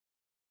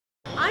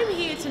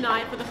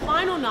tonight for the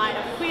final night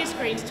of Queer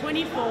Screen's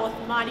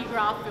 24th Mardi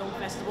Gras Film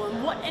Festival,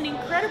 and what an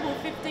incredible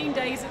 15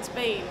 days it's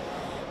been.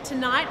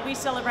 Tonight we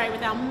celebrate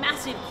with our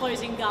massive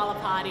closing gala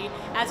party,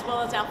 as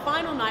well as our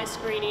final night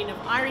screening of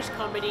Irish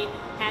comedy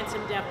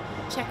Handsome Devil.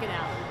 Check it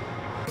out.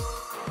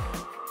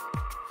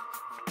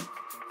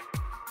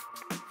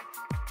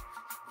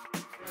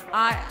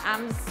 I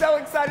am so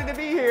excited to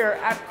be here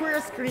at Queer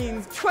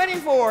Screen's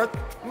 24th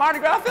Mardi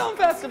Gras Film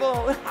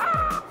Festival.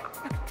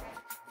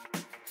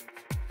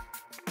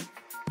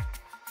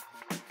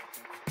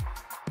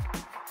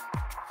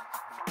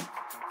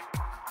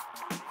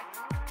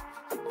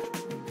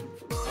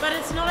 But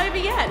it's not over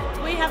yet.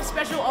 We have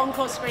special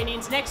encore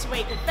screenings next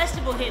week with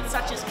festival hits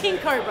such as King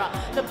Cobra,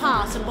 The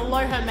Pass and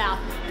Below Her Mouth.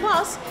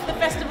 Plus, the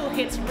festival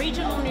hits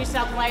regional New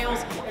South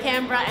Wales,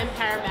 Canberra and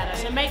Parramatta.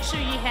 So make sure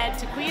you head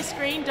to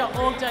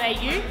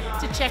queerscreen.org.au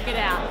to check it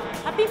out.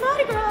 Happy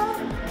Mardi Gras!